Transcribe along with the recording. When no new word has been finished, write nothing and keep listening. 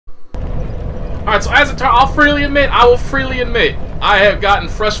Alright, so as it turns, I will freely admit, I have gotten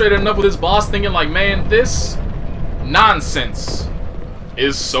frustrated enough with this boss thinking like, man, this nonsense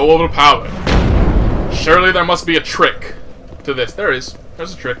is so overpowered. Surely there must be a trick to this. There is.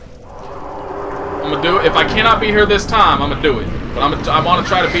 There's a trick. I'm gonna do it. If I cannot be here this time, I'm gonna do it. But I want to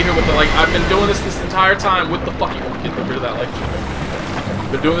try to be here with the, like, I've been doing this entire time with the fucking, get rid of that light. I've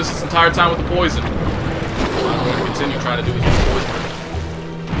been doing this entire time with the poison. I'm going to continue trying to do this with the poison.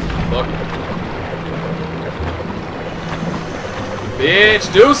 Fuck it.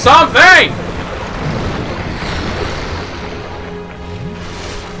 Bitch, do something!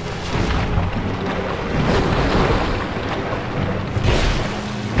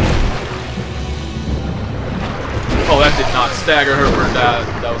 Oh, that did not stagger her for that.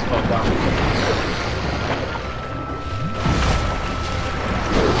 That was called down.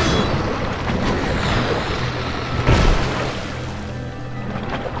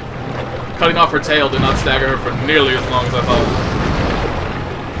 Cutting off her tail did not stagger her for nearly as long as I thought.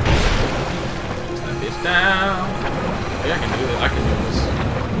 Push that bitch down. Yeah, I can do this. I can do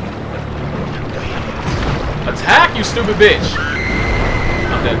this. Attack, you stupid bitch!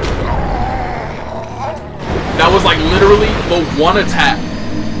 I'm dead. That was like literally the one attack.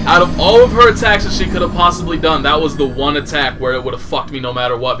 Out of all of her attacks that she could have possibly done, that was the one attack where it would have fucked me no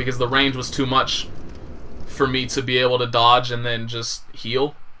matter what, because the range was too much for me to be able to dodge and then just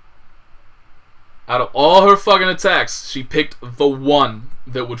heal. Out of all her fucking attacks, she picked the one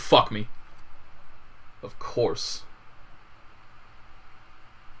that would fuck me. Of course.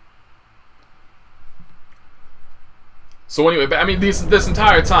 So anyway, but I mean, this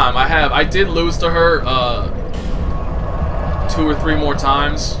entire time, I did lose to her 2 or 3 more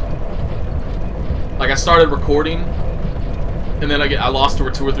times. Like, I started recording, and then I lost to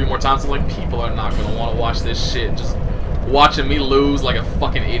her 2 or 3 more times. I'm like, people are not gonna want to watch this shit. Just watching me lose like a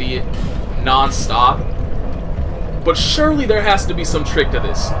fucking idiot, non-stop. But surely there has to be some trick to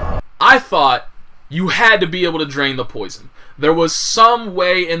this. I thought you had to be able to drain the poison. There was some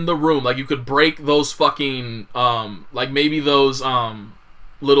way in the room, like you could break those fucking, like maybe those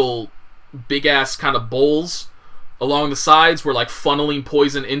little big-ass kind of bowls along the sides were like funneling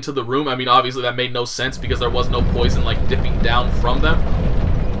poison into the room. I mean, obviously that made no sense because there was no poison like dipping down from them.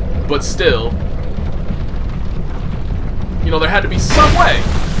 But still, you know, there had to be some way.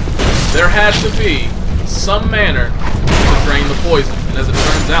 There had to be some manner to drain the poison. And as it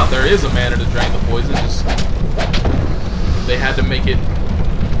turns out, there is a manner to drain the poison. Just they had to make it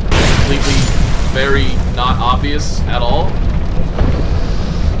completely very not obvious at all.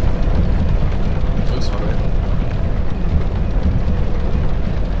 Oops, my bad.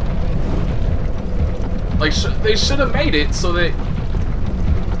 Like, they should have made it so that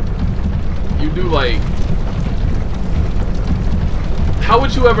you do, like... How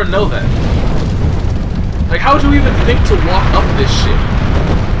would you ever know that? Like, how would you even think to walk up this shit?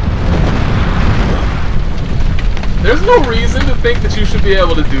 There's no reason to think that you should be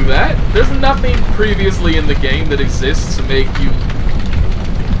able to do that. There's nothing previously in the game that exists to make you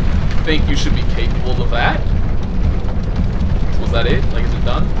think you should be capable of that. So was that it? Like, is it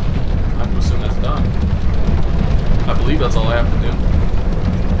done? I'm gonna assume that's done. I believe that's all I have to do.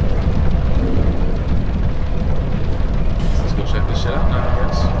 Let's go check this shit out now, I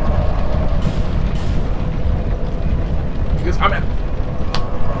guess. Because, I mean...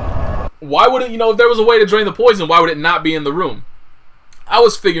 Why would it, you know, if there was a way to drain the poison, why would it not be in the room? I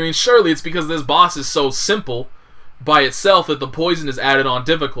was figuring surely it's because this boss is so simple by itself that the poison is added on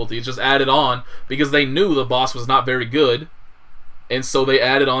difficulty. It's just added on because they knew the boss was not very good, and so they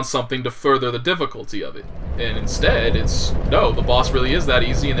added on something to further the difficulty of it. And instead, it's, no, the boss really is that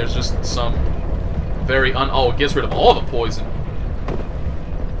easy, and there's just some very oh, it gets rid of all the poison.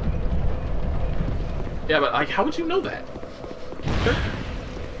 Yeah, but, like, how would you know that?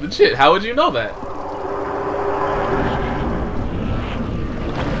 Legit, how would you know that?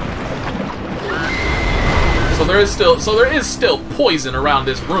 So there is still poison around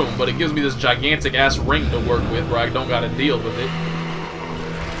this room, but it gives me this gigantic ass ring to work with where I don't gotta deal with it.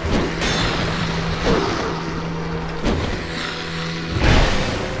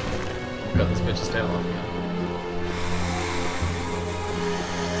 Cut this bitch's tail off.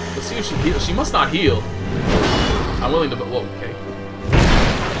 Let's see if she heals. She must not heal. I'm willing to, but whoa, okay.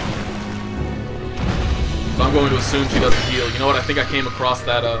 So I'm going to assume she doesn't heal. You know what? I think I came across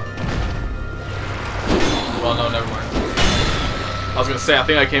that, well, no, never mind. I was gonna say, I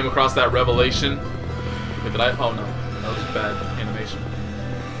think I came across that revelation. Wait, did I? Oh, no. That was just bad animation.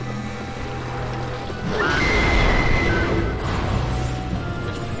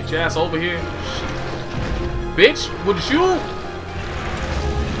 Bitch, would you get your ass over here? Shit. Bitch, would you?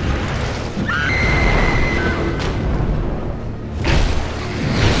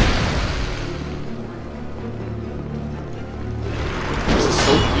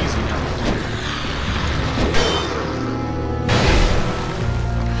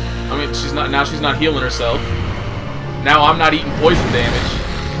 she's not healing herself. Now I'm not eating poison damage.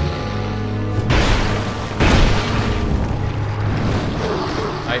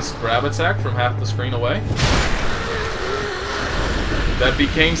 Nice grab attack from half the screen away. That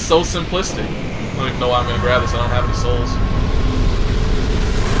became so simplistic. I don't even know why I'm gonna grab this. I don't have any souls.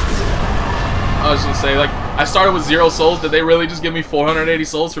 I was gonna say, like, I started with 0 souls. Did they really just give me 480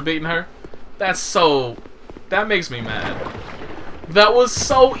 souls for beating her? That's so... That makes me mad. That was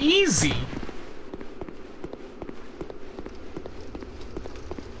so easy.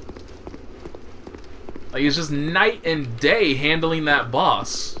 Like, it's just night and day handling that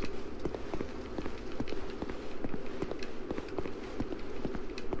boss.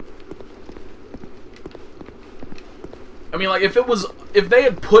 I mean, like, if they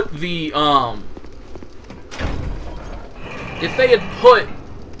had put the, if they had put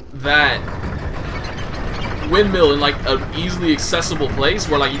that windmill in, like, an easily accessible place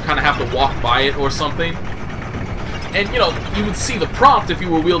where, like, you kind of have to walk by it or something, and, you know, you would see the prompt if you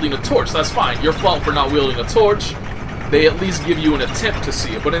were wielding a torch, that's fine. Your fault for not wielding a torch. They at least give you an attempt to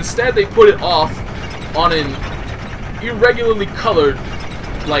see it. But instead, they put it off on an irregularly colored,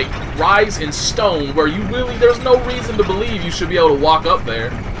 like, rise in stone where you really, there's no reason to believe you should be able to walk up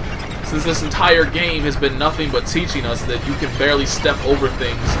there. Since this entire game has been nothing but teaching us that you can barely step over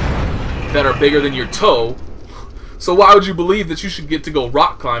things that are bigger than your toe. So why would you believe that you should get to go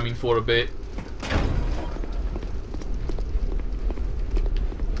rock climbing for a bit?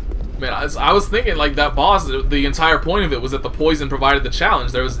 Man, I was thinking, like, that boss, the entire point of it was that the poison provided the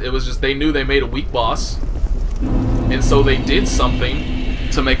challenge. It was just, they knew they made a weak boss, and so they did something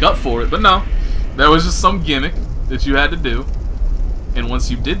to make up for it. But no, there was just some gimmick that you had to do, and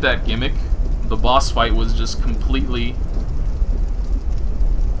once you did that gimmick, the boss fight was just completely...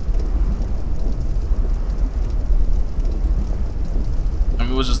 I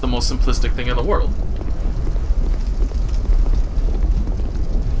mean, it was just the most simplistic thing in the world.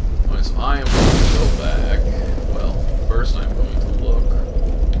 So I am going to go back. Well, first I'm going to look.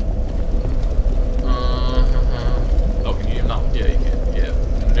 Oh, can you? No. Yeah, you can. Yeah.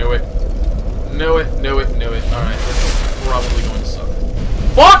 Knew it. Knew it. Knew it. Knew it. Alright, this is probably going to suck.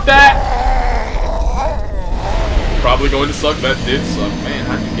 Fuck that! Probably going to suck. That did suck. Man,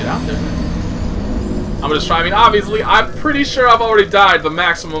 how did you get out there? I'm going to try. I mean, obviously, I'm pretty sure I've already died the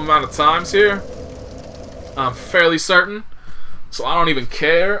maximum amount of times here. I'm fairly certain. So I don't even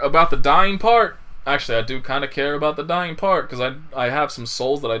care about the dying part. Actually, I do kind of care about the dying part, because I have some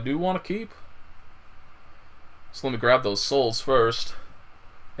souls that I do want to keep. So let me grab those souls first,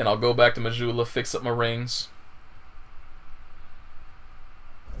 and I'll go back to Majula, fix up my rings.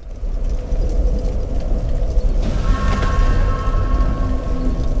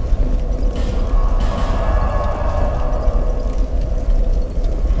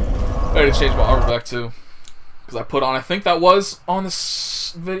 I had to change my armor back too. I put on, I think that was on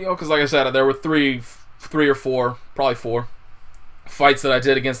this video, because like I said, there were three or four, probably 4 fights that I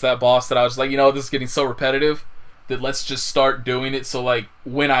did against that boss that I was like, you know, this is getting so repetitive that let's just start doing it so, like,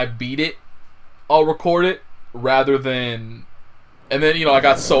 when I beat it, I'll record it, rather than... And then, you know, I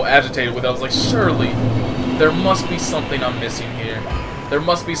got so agitated with it, I was like, surely there must be something I'm missing here. There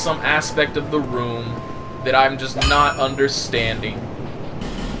must be some aspect of the room that I'm just not understanding.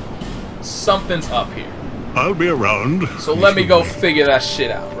 Something's up here. I'll be around. So let me go figure that shit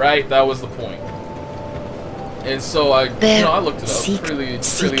out, right? That was the point. And so I, you know, I looked it up.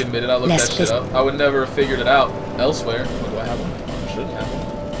 Freely admitted, I looked that shit up. I would never have figured it out elsewhere. Oh, do I have one? I shouldn't have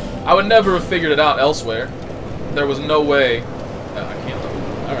one. I would never have figured it out elsewhere. There was no way. I can't.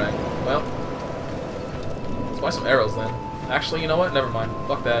 Alright, well. Let's buy some arrows then. Actually, you know what? Never mind.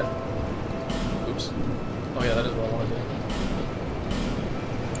 Fuck that. Oops. Oh yeah, that is what I want to do.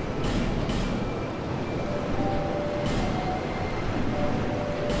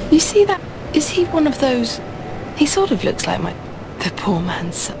 You see that? Is he one of those? He sort of looks like the poor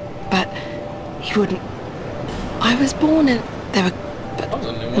man's son, but he wouldn't. I was born in. There were. That was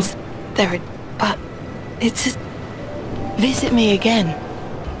a new one. There are. But it's just. Visit me again,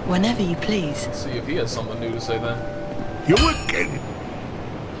 whenever you please. Let's see if he has something new to say then. You again.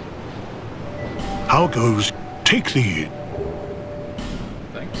 How goes? Take thee.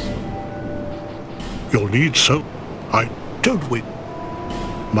 Thanks. You'll need so. I don't wait.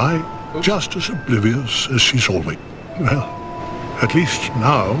 My just as oblivious as she's always. Well, at least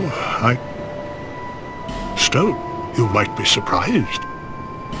now Still, you might be surprised.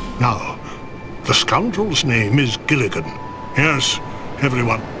 Now, the scoundrel's name is Gilligan. Yes,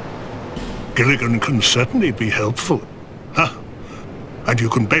 everyone. Gilligan can certainly be helpful. Huh? And you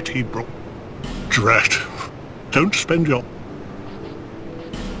can bet he broke. Drat. Don't spend your...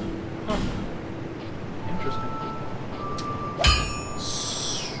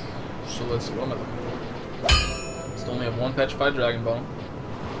 let's see, what am I looking for? Still only have one petrified dragon bone.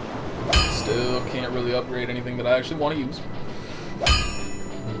 Still can't really upgrade anything that I actually want to use.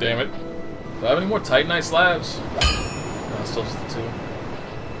 Damn it. Do I have any more Titanite slabs? No, still just the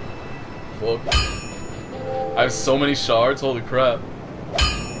 2. Fuck. I have so many shards, holy crap.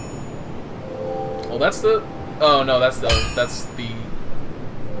 Well, that's the... Oh, no, that's the... I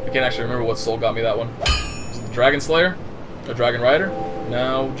can't actually remember what soul got me that one. Is it the Dragon Slayer? Or Dragon Rider?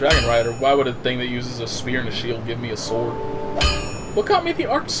 No, Dragon Rider. Why would a thing that uses a spear and a shield give me a sword? What got me the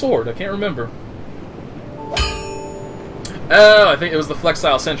Arced Sword? I can't remember. Oh, I think it was the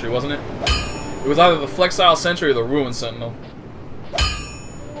Flexile Sentry, wasn't it? It was either the Flexile Sentry or the Ruin Sentinel.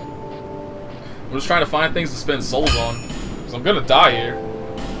 I'm just trying to find things to spend souls on. Because I'm gonna die here.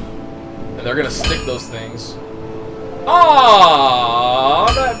 And they're gonna stick those things. Aww,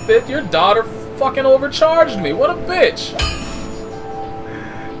 that bitch, your daughter fucking overcharged me. What a bitch.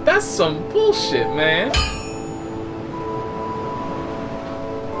 That's some bullshit, man.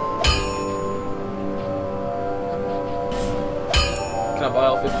 Can I buy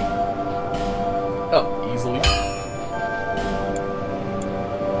all 50? Oh, easily.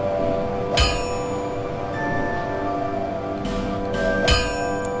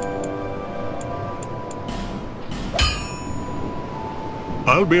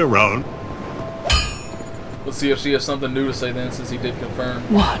 I'll be around. Let's see if she has something new to say then, since he did confirm.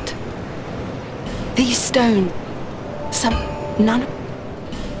 What? These stones. None.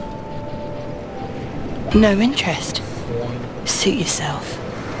 No interest. Boing, Suit yourself.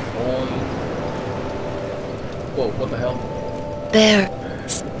 boing. Whoa, what the hell? There,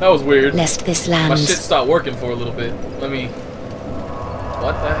 That was weird. lest this My land. shit stopped working for a little bit. Let me...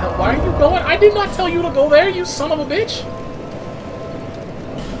 What the hell? Why are you going? I did not tell you to go there, you son of a bitch!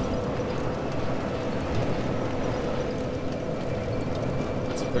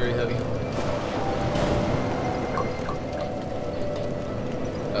 That's a very heavy...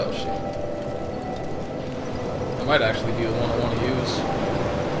 Oh, shit. That might actually be the one I want to use.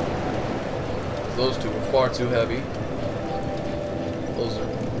 'Cause those two are far too heavy. Those are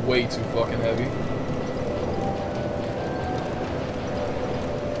way too fucking heavy.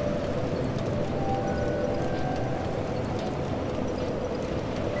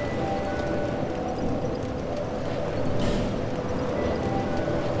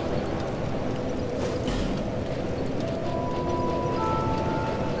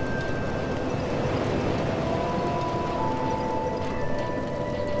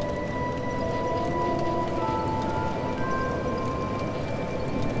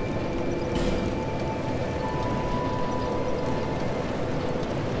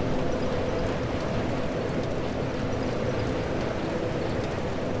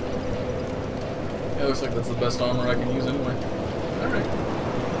 It looks like that's the best armor I can use anyway. Alright.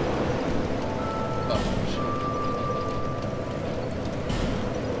 Oh, shit.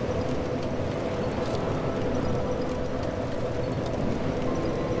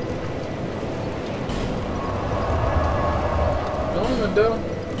 You know what I'm gonna do?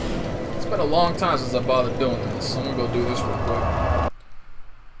 It's been a long time since I bothered doing this, so I'm gonna go do this real quick.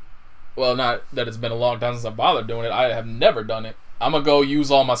 Well, not that it's been a long time since I bothered doing it. I have never done it. I'm gonna go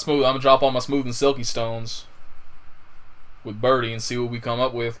use all my smooth. I'm gonna drop all my smooth and silky stones with Birdie and see what we come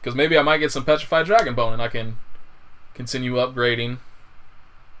up with. Because maybe I might get some petrified dragon bone and I can continue upgrading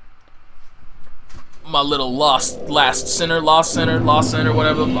my little lost center,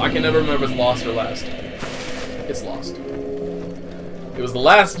 whatever. I can never remember if it's lost or last. It's lost. It was the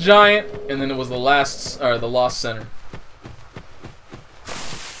last giant, and then it was the lost center.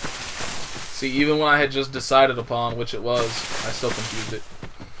 See, even when I had just decided upon which it was, I still confused it.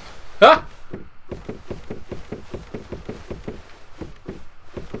 Ha!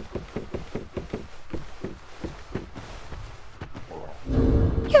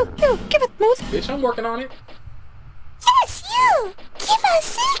 You, give it smooth. Bitch, I'm working on it. Yes, you! Give us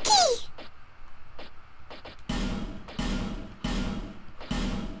silky!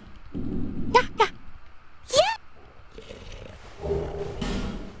 Yeah.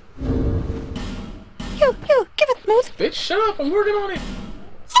 You, give it smooth. Bitch, shut up, I'm working on it.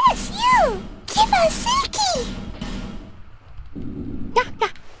 Yes, you! Give us silky! Yeah.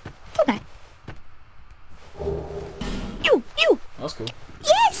 So nice. You! That was cool.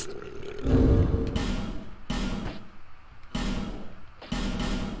 Yes!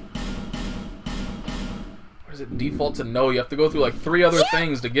 Why does it default to no? You have to go through like 3 other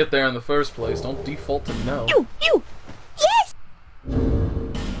things to get there in the first place. Don't default to no. You! Yes!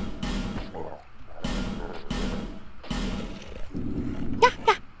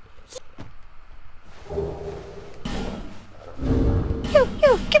 Yeah.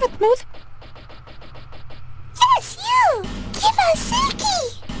 You, give it smooth.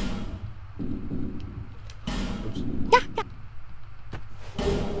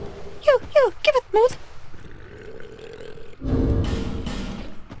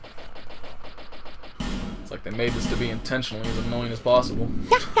 made this to be intentionally as annoying as possible.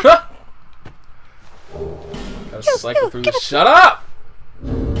 Gotta cycle through this. Shut up!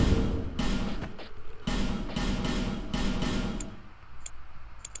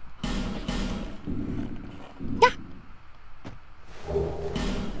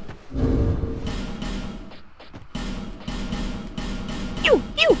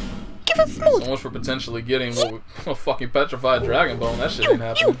 So much for potentially getting a fucking petrified dragon bone. That shit ain't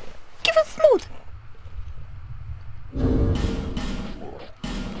happening. Give us smooth.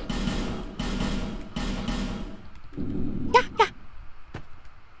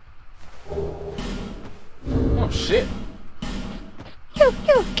 Oh shit. You,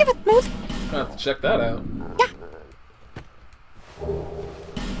 give us smooth. Gonna have to check that out.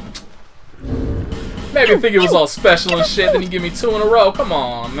 Maybe think it was all special and shit, then you give me 2 in a row. Come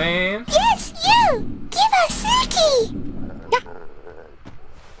on, man. Yes, you. Give us silky.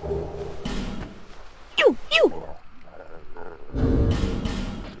 You.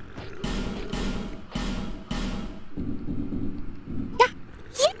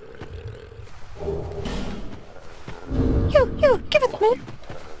 You, give us smooth.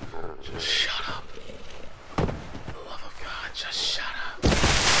 Just shut up. For the love of God, just shut up.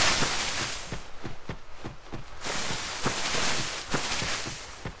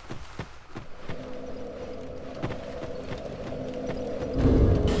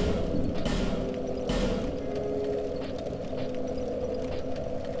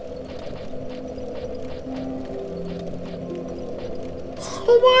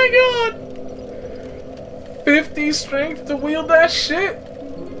 Oh my God! 50 strength to wield that shit?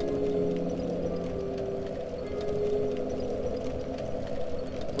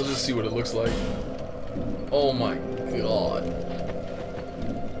 Let's just see what it looks like. Oh my God.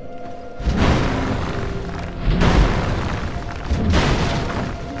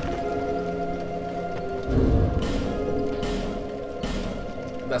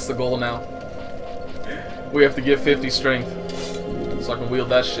 That's the goal now. We have to get 50 strength so I can wield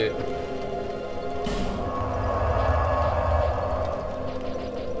that shit.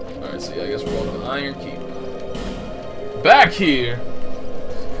 Alright, so yeah, I guess we're going to the Iron Keep. Back here!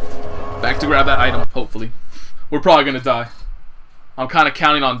 Back to grab that item, hopefully. We're probably gonna die. I'm kind of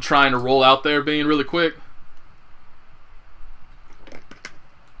counting on trying to roll out there being really quick.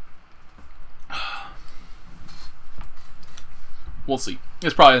 We'll see.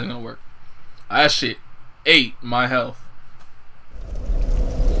 This probably isn't gonna work. That shit ate my health.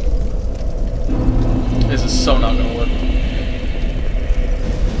 This is so not gonna work.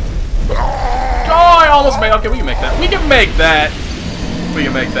 Oh, I almost made. Okay, we can make that. We can make that. We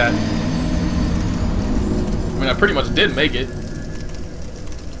can make that. I mean, I pretty much did make it.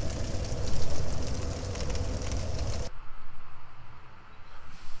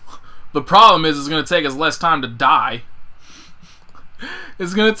 The problem is, it's gonna take us less time to die.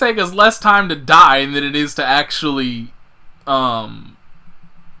 It's gonna take us less time to die than it is to actually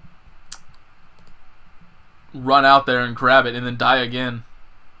run out there and grab it and then die again.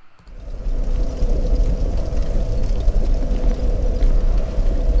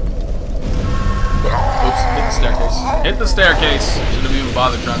 Oops, hit the staircase. Hit the staircase. Shouldn't have even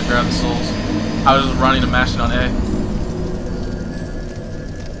bothered trying to grab the souls. I was just running and mashing on A.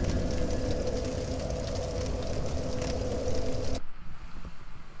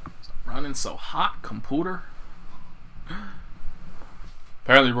 Running so hot, computer.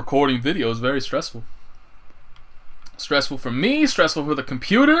 Apparently recording video is very stressful. Stressful for me, stressful for the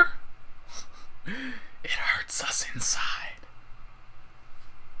computer. It hurts us inside.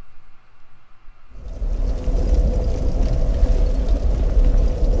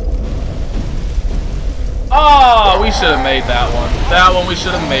 Oh, we should have made that one. That one we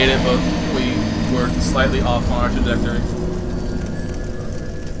should have made it, but we were slightly off on our trajectory.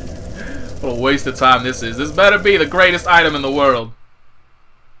 What a waste of time this is. This better be the greatest item in the world.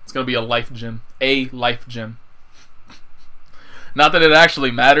 It's gonna be a life gem. A life gem. Not that it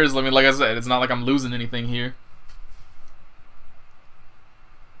actually matters. I mean, like I said, it's not like I'm losing anything here.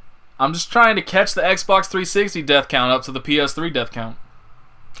 I'm just trying to catch the Xbox 360 death count up to the PS3 death count.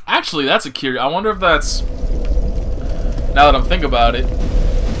 Actually, that's a curious. I wonder if that's... Now that I'm thinking about it.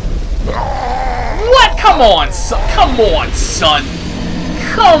 What? Come on, son. Come on, son.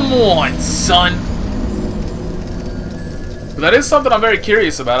 Come on, son. But that is something I'm very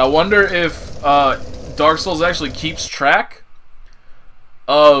curious about. I wonder if Dark Souls actually keeps track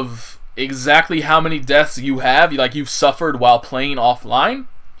of exactly how many deaths you have, like you've suffered while playing offline,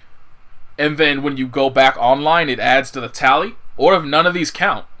 and then when you go back online, it adds to the tally, or if none of these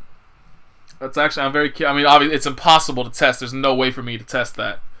count. That's actually, I'm very. I mean, obviously, it's impossible to test. There's no way for me to test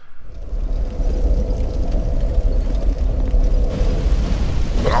that.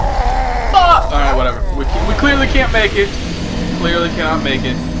 clearly can't make it. Clearly cannot make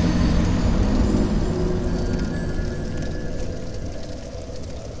it.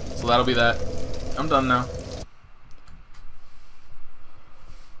 So that'll be that. I'm done now.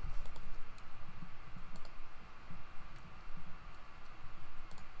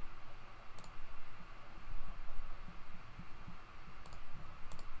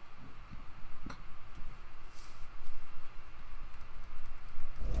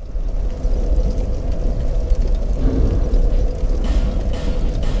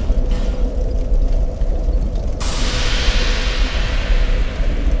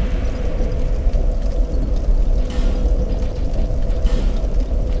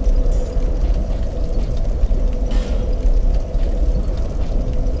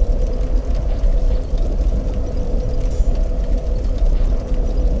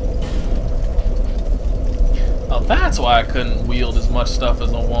 That's why I couldn't wield as much stuff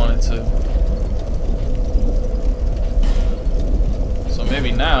as I wanted to. So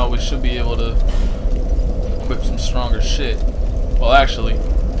maybe now we should be able to equip some stronger shit. Well, actually,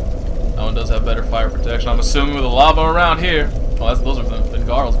 that one does have better fire protection. I'm assuming with the lava around here. Oh, those are the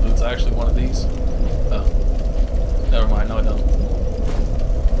Garl's boots. I actually wanted these. Oh, never mind. No, I don't.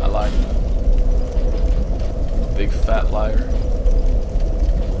 I lied. Big fat liar.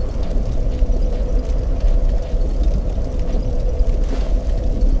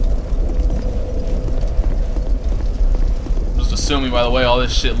 Assuming by the way all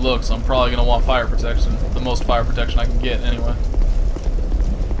this shit looks, I'm probably gonna want fire protection. The most fire protection I can get, anyway.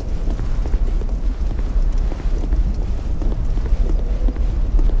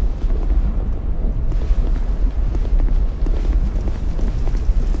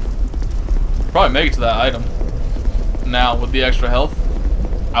 Probably make it to that item. Now, with the extra health,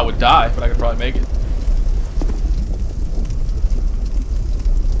 I would die, but I could probably make it.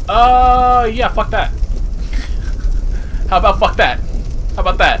 Yeah, fuck that. How about fuck that? How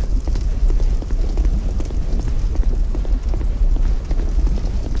about that?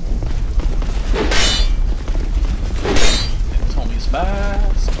 Tommy's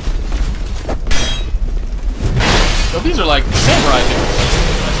fast. So these are like samurai dudes.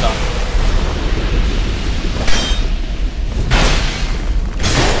 Nice stuff.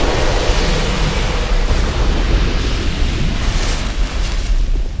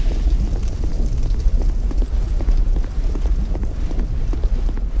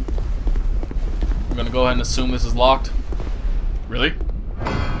 Go ahead and assume this is locked. Really?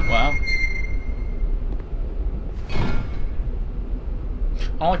 Wow. I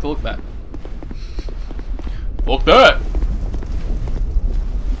don't like the look of that. Fuck that!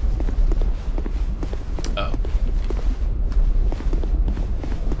 Oh.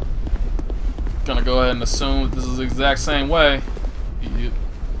 Gonna go ahead and assume that this is the exact same way.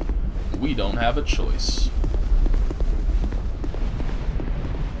 We don't have a choice.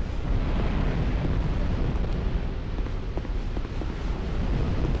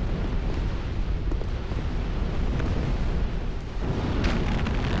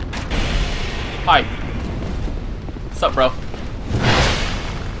 Hi. What's up, bro?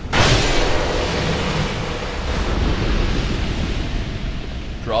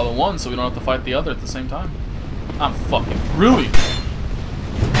 Draw the one so we don't have to fight the other at the same time. I'm fucking brilliant.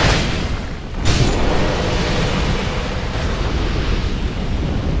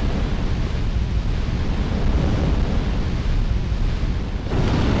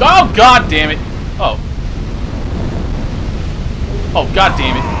 Oh, god damn it. Oh. Oh, god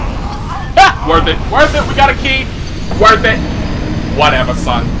damn it. Worth it. Worth it. We got a key. Worth it. Whatever,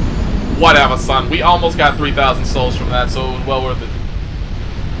 son. Whatever, son. We almost got 3,000 souls from that, so it was well worth it.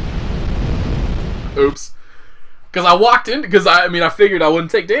 Oops. Because I walked in, because I figured I wouldn't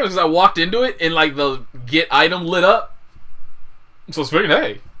take damage, because I walked into it and, like, the get item lit up. So I was figuring,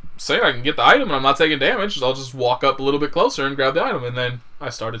 hey, saying I can get the item and I'm not taking damage, so I'll just walk up a little bit closer and grab the item, and then I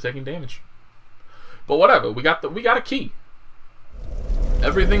started taking damage. But whatever. We got a key.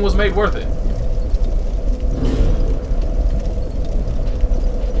 Everything was made worth it.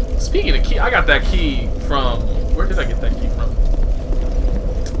 Speaking of key, I got that key from... Where did I get that key from?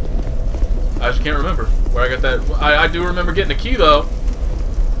 I just can't remember where I got that. I do remember getting a key, though.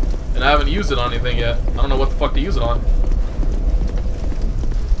 And I haven't used it on anything yet. I don't know what the fuck to use it on.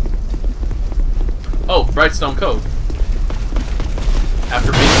 Oh, Brightstone Cove.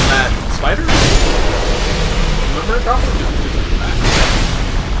 After beating that spider? Remember it, probably?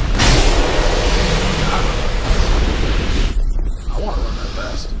 I want to run that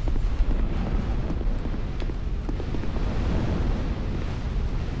fast.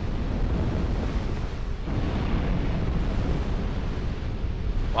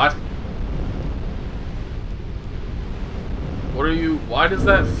 What? Why does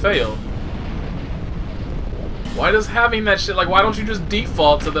that fail? Why does having that shit, like, why don't you just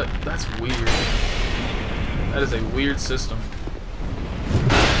default to the... That's weird. That is a weird system.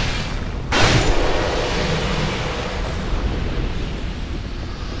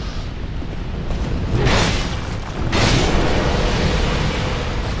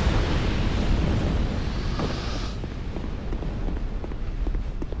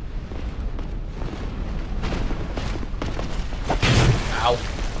 Ow.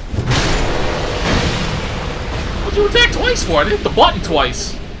 What'd you attack twice for? I hit the button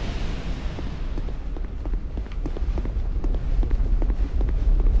twice.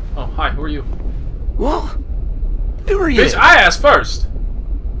 Oh, hi, who are you? What? Who are you? Bitch, I asked first.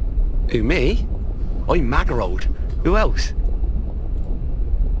 Who, me? I'm Magarold. Who else?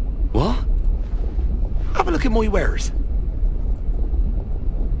 What? Have a look at my wares.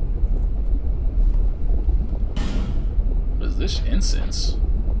 What is this incense?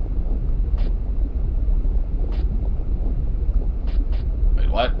 Wait,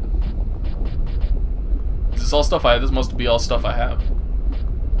 what? Is this all stuff I have? This must be all stuff I have.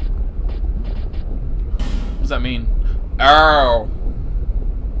 What does that mean? Oh.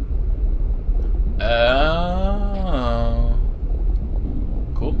 Oh.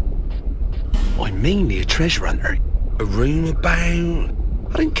 Cool. I'm mainly a treasure hunter. A room about.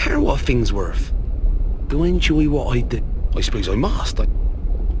 I don't care what a thing's worth. Do I enjoy what I do? I suppose I must.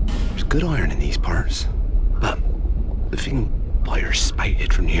 There's good iron in these parts. But the thing fire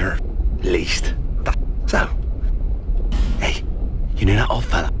spouted from here, at least. So, hey, you know that old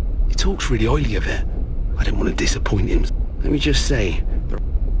fella? He talks really highly of it. I didn't want to disappoint him. Let me just say,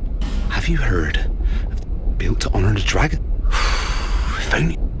 have you heard of built to honor the dragon? If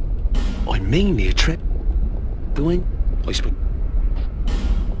only. I'm mainly a trip. Going, I suppose.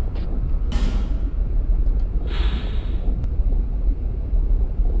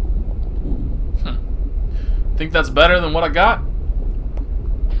 Think that's better than what I got?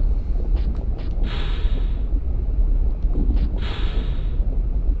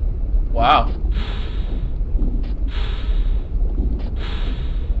 Wow.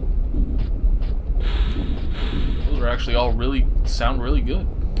 Those are actually all really sound really good.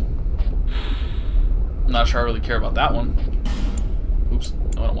 I'm not sure I really care about that one. Oops.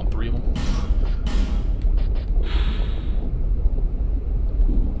 No, I don't want 3 of them.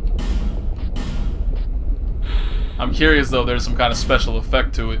 I'm curious though if there's some kind of special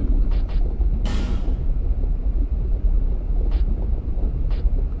effect to it.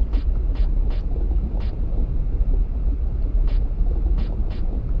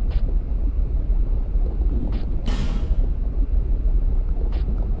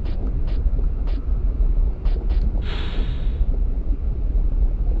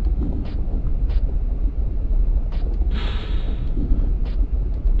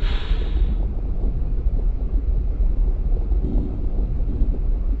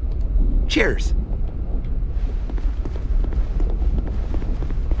 Cheers.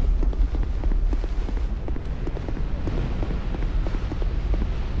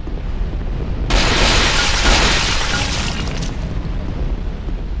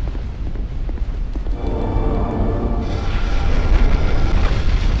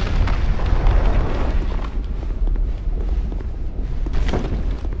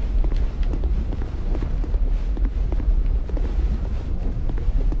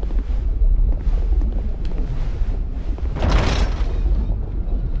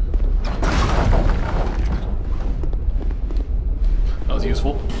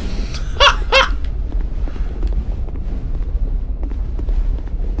 Useful.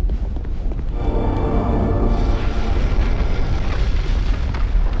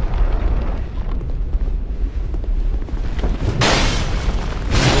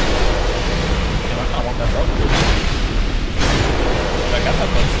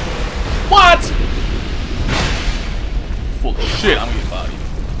 What? Full of shit, I'm gonna get bodied.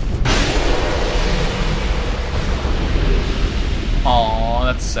 Aw,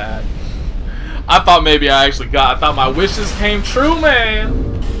 that's sad. I thought maybe I thought my wishes came true,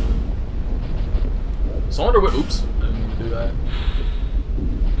 man. So I wonder what, oops, I didn't mean to do that.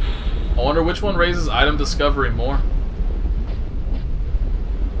 I wonder which one raises item discovery more.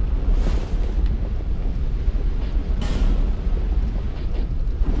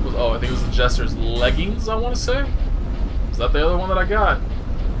 Oh, I think it was the Jester's leggings, I want to say? Is that the other one that I got?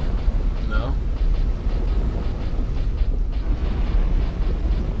 No.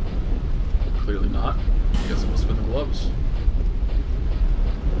 Clearly not. I guess it must have been the gloves.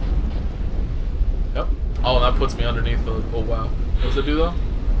 Yep. Oh, and that puts me underneath the... Oh, wow. What does it do, though?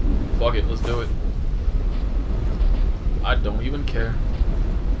 Fuck it, let's do it. I don't even care.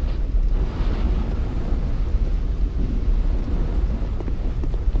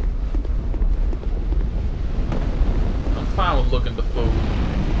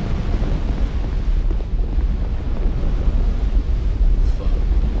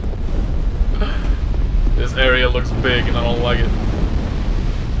 looks big and I don't like it.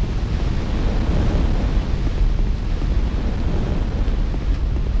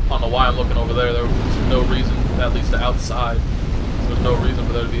 I don't know why I'm looking over there. There's no reason, at least outside. There's no reason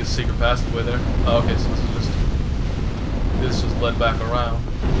for there to be a secret passageway there. Oh, okay, so this just led back around.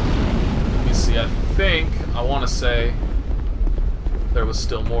 Let me see, I think, I want to say there was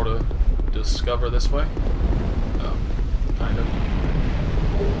still more to discover this way. Oh, kind of.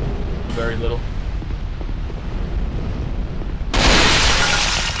 Very little.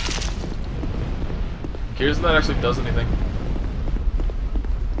 Curious if that actually does anything.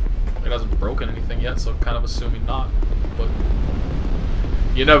 It hasn't broken anything yet, so kind of assuming not. But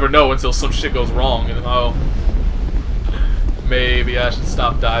you never know until some shit goes wrong, and oh, maybe I should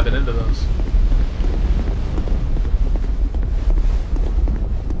stop diving into those.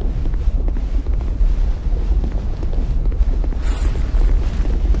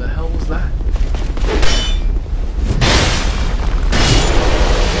 What the hell was that?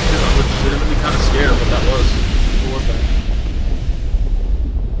 I'm legitimately kind of scared of what that was. What was that?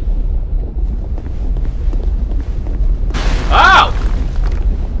 Ow!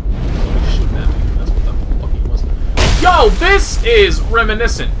 Somebody's shooting at me. That's what the fuck he was. Yo, this is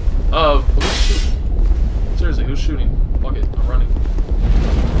reminiscent of... Who's shooting? Seriously, who's shooting? Fuck it, I'm running.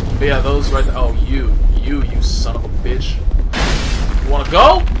 But yeah, those right there. Oh, you son of a bitch. You wanna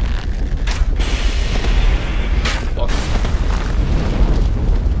go? Fuck.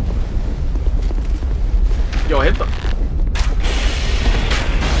 Yo, hit them.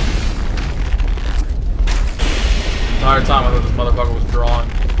 The entire time I thought this motherfucker was drawing.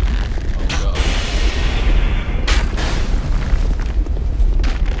 Oh god.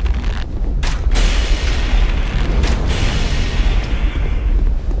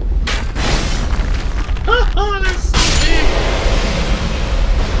 Haha, they're so big!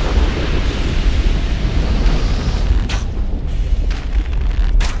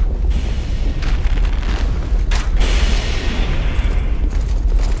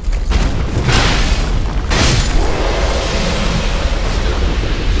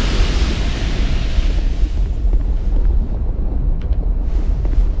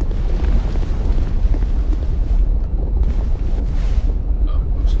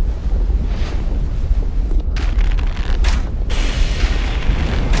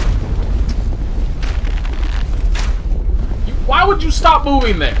 Why would you stop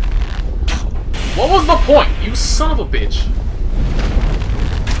moving there? What was the point? You son of a bitch.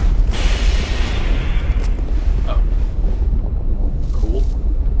 Oh. Cool.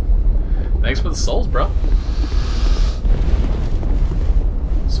 Thanks for the souls, bro.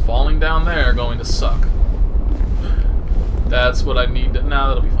 Is falling down there going to suck? That's what I need to... Nah,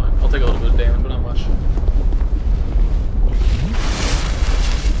 that'll be fine. I'll take a little bit of damage, but not much.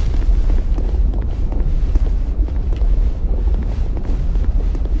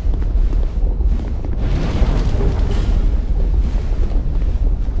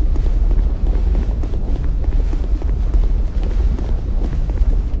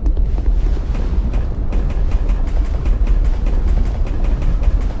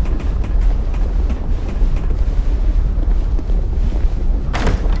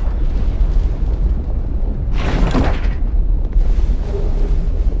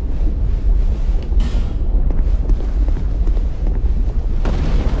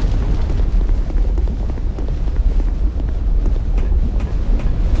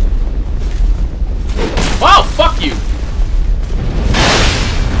 Fuck you! The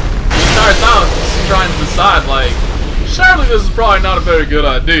entire time I was just trying to decide, like, surely this is probably not a very good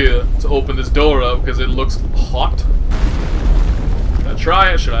idea to open this door up because it looks hot. Should I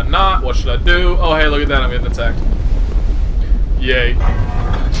try it? Should I not? What should I do? Oh, hey, look at that, I'm getting attacked. Yay. Did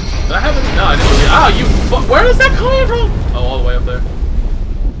I have any? No, I didn't really. Ah, you fuck. Where is that coming from? Oh, all the way up there.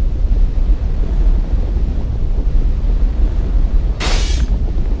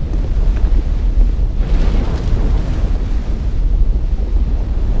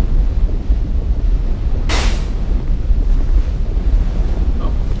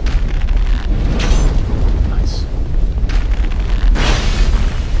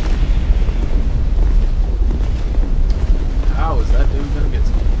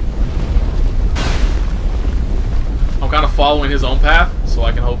 Following his own path, so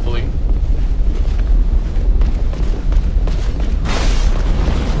I can hopefully...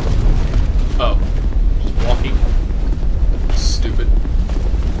 Oh. Just walking. Stupid.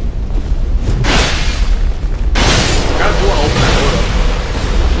 I kinda do want to open that door up.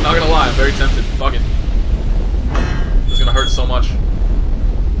 I'm not gonna lie, I'm very tempted. Fuck it. It's gonna hurt so much.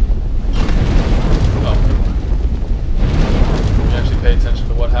 Oh. Let me actually pay attention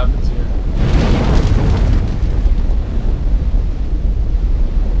to what happens here.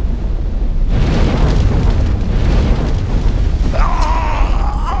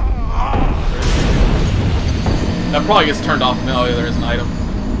 That probably gets turned off. Oh yeah, there is an item.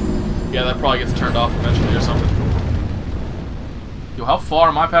 Yeah, that probably gets turned off eventually or something. Yo, how far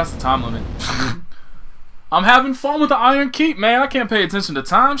am I past the time limit? I'm having fun with the Iron Keep, man. I can't pay attention to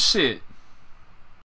time. Shit.